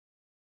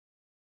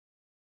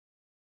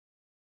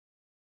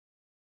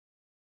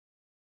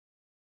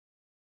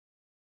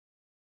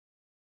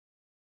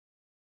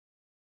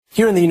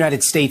Here in the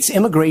United States,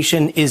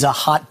 immigration is a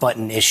hot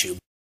button issue.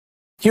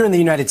 Here in the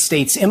United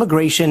States,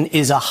 immigration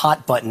is a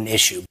hot button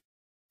issue.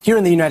 Here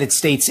in the United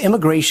States,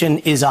 immigration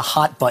is a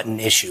hot button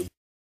issue.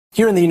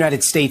 Here in the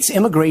United States,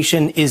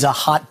 immigration is a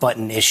hot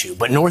button issue.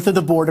 But north of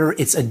the border,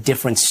 it's a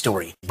different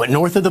story. But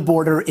north of the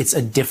border, it's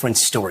a different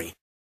story.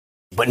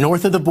 But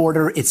north of the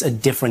border, it's a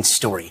different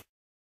story.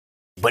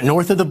 But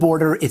north of the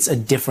border, it's a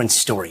different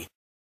story.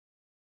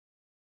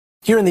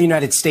 Here in the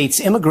United States,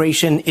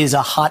 immigration is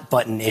a hot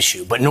button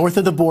issue. But north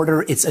of the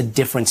border, it's a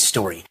different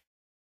story.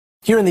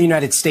 Here in the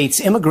United States,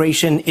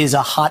 immigration is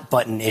a hot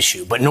button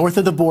issue. But north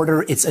of the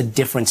border, it's a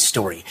different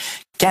story.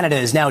 Canada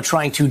is now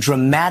trying to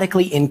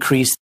dramatically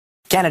increase.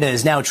 Canada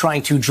is now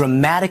trying to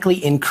dramatically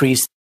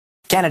increase.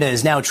 Canada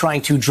is now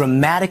trying to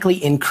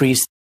dramatically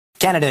increase.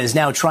 Canada is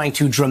now trying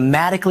to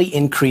dramatically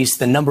increase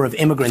the number of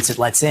immigrants it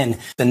lets in,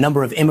 the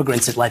number of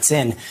immigrants it lets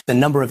in, the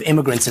number of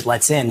immigrants it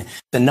lets in,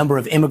 the number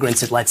of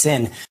immigrants it lets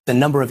in, the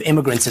number of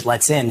immigrants it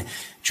lets in.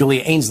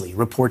 Julia Ainsley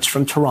reports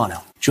from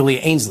Toronto.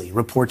 Julia Ainsley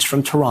reports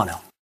from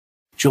Toronto.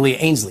 Julia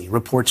Ainsley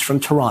reports from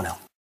Toronto.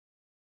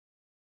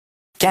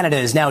 Canada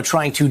is now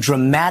trying to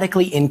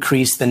dramatically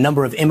increase the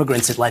number of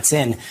immigrants it lets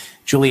in.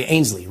 Julia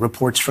Ainsley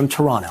reports from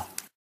Toronto.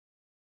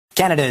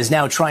 Canada is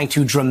now trying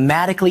to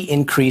dramatically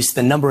increase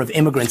the number of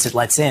immigrants it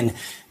lets in.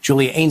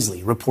 Julia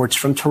Ainsley reports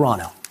from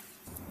Toronto.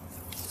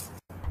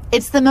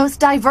 It's the most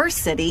diverse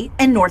city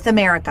in North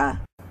America.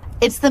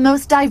 It's the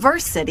most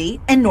diverse city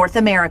in North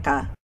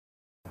America.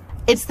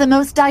 It's the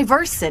most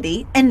diverse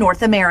city in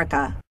North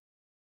America.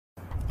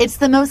 It's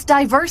the most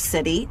diverse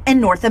city in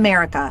North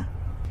America.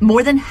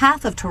 More than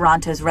half of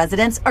Toronto's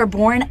residents are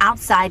born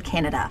outside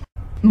Canada.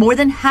 More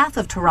than half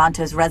of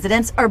Toronto's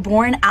residents are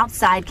born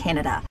outside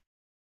Canada.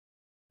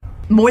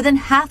 More than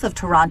half of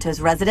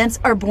Toronto's residents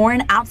are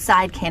born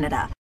outside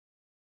Canada.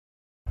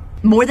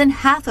 More than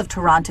half of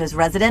Toronto's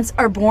residents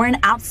are born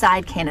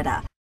outside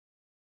Canada.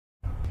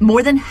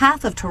 More than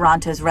half of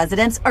Toronto's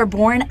residents are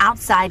born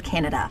outside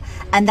Canada,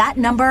 and that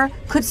number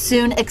could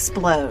soon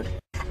explode.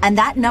 And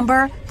that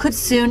number could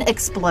soon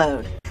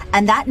explode.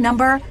 And that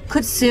number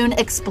could soon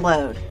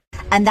explode.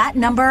 And that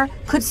number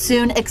could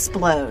soon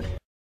explode.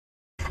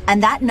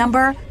 And that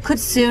number could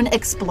soon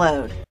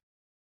explode.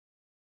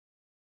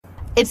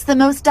 It's the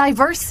most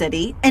diverse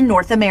city in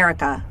North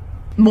America.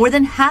 More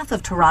than half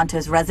of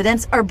Toronto's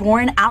residents are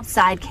born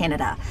outside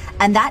Canada,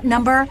 and that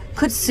number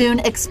could soon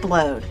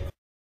explode.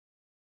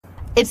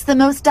 It's the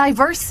most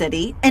diverse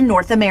city in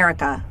North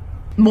America.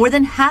 More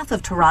than half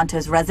of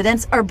Toronto's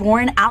residents are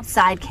born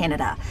outside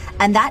Canada,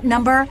 and that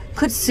number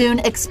could soon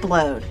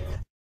explode.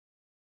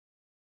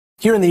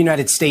 Here in the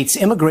United States,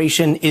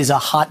 immigration is a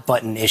hot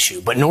button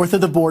issue, but north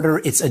of the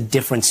border, it's a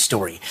different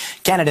story.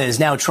 Canada is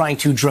now trying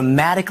to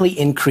dramatically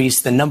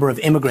increase the number of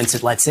immigrants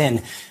it lets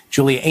in.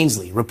 Julia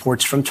Ainsley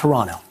reports from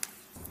Toronto.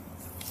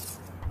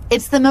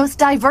 It's the most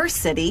diverse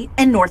city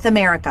in North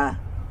America.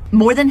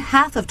 More than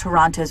half of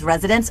Toronto's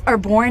residents are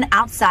born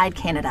outside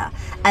Canada,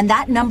 and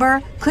that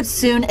number could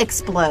soon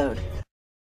explode.